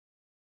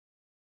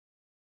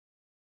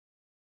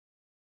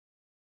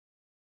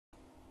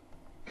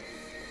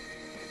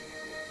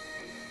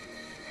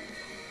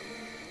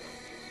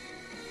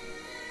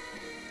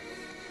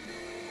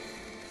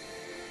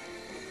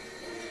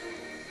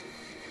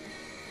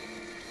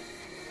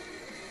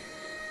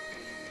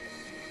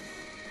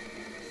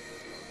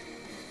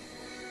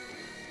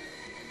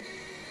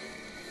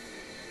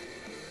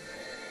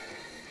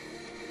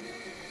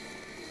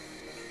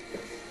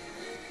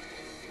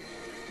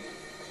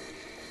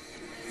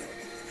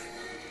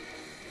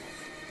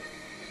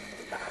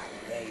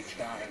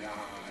shine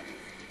on.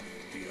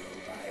 Feel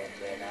like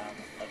that I'm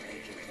a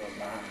page for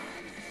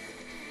mine.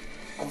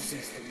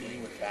 Consist to me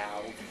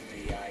without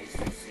the eyes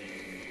to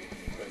see.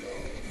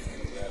 Criminals who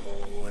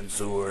rebel and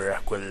soar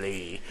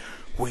equally.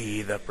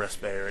 We the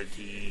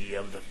prosperity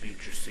of the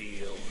future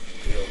seal.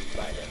 Built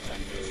by the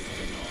thunders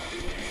and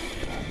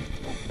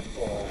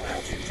all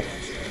out to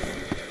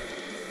gesture.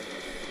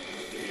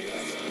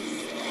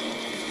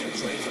 The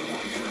trace of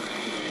our time.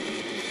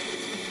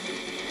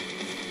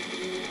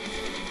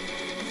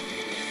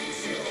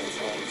 Zero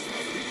tones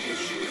must be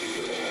issued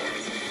for.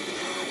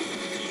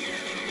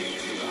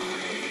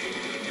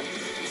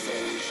 So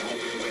shall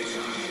we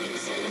return,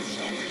 so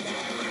shall we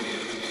die.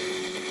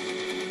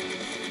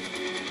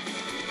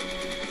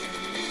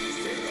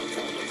 Zero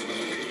tones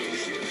must be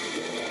issued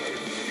for.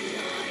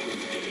 Behind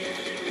the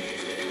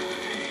enemies that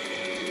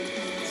hide.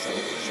 So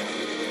shall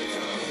we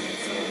return,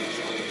 so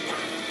shall we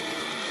die.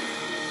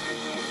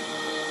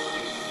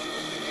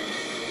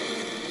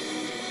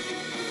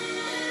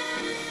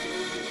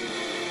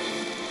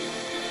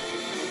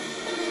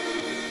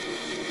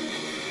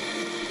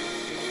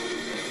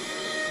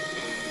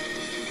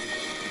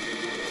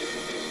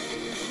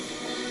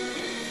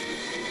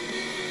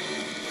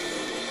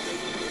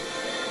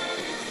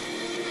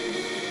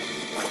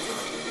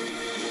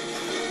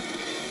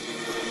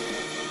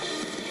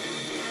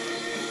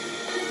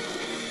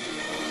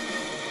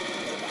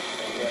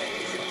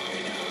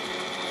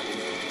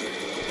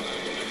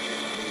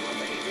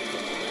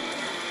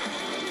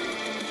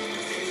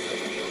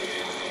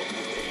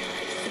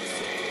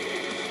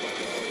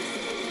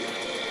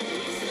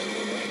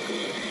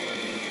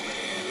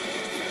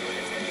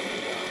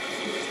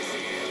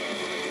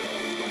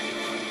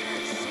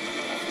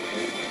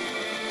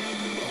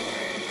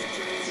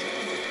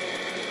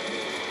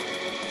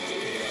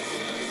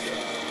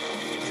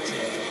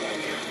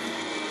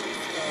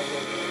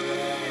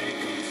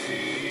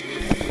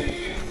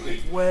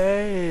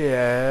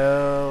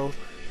 Well,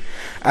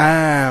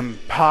 and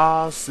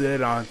pass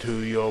it on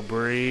to your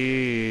breed.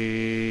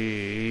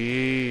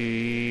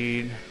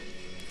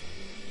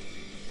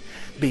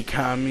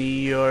 Become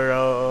your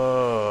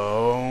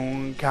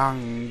own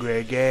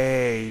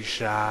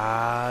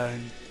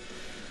congregation,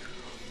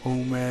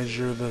 who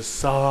measure the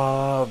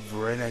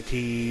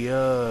sovereignty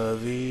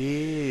of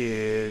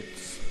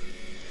its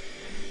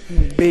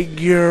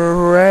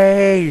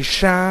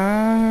figuration.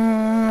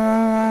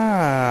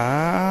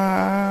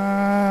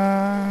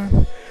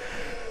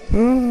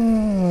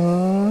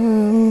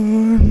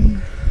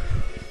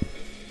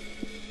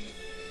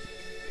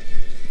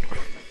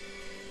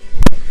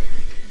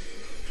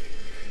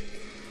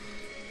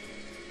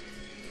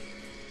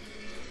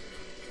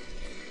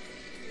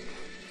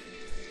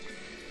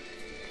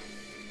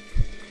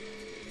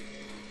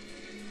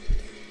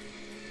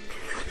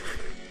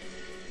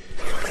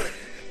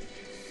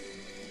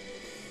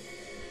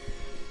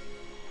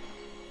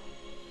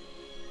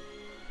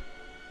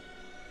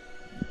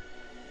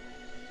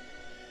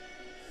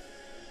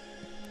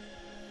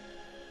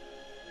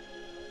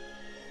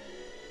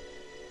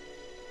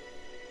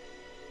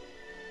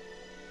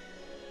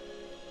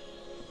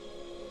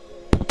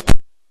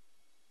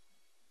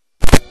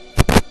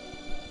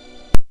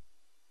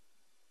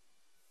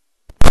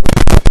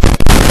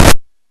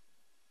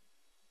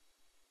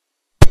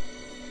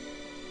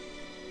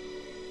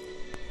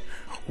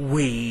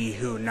 We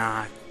who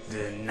not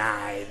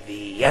deny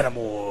the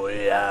animal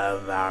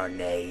of our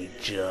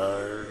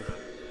nature,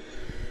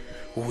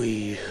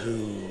 we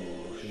who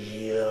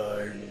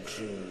yearn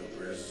to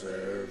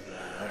preserve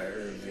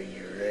our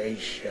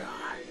vigoration,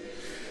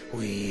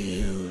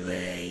 we who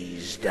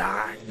raise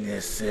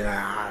darkness in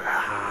our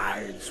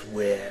hearts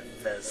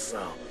with the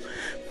soul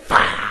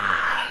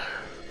fire,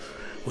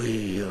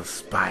 we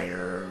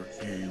aspire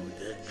to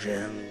the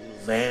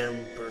gems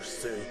and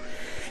pursue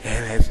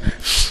and its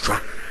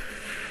strife.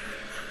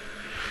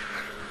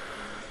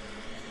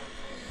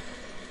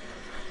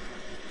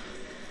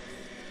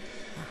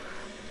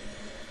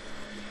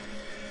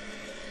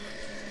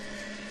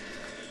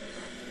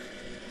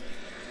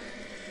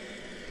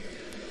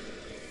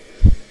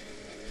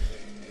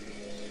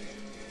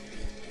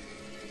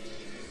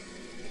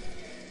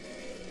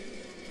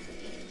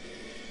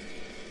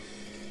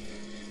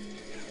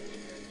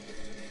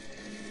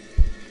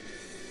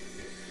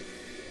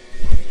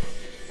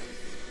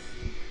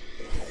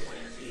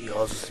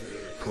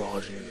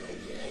 Proginies.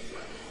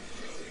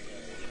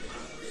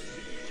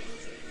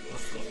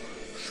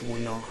 Should we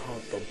not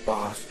hunt the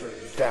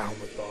bastards down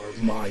with our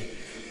might,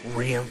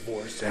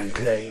 reinforce and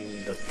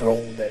claim the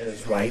throne that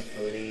is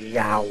rightfully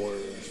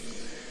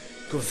ours?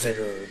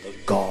 Consider the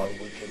God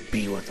we can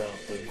be without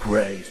the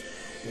grace,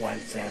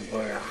 once and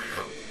for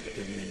all.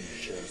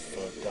 Diminishes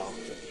the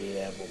doctrine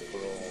level for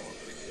all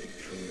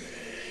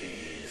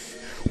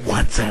trees,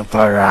 once and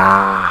for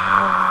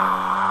all.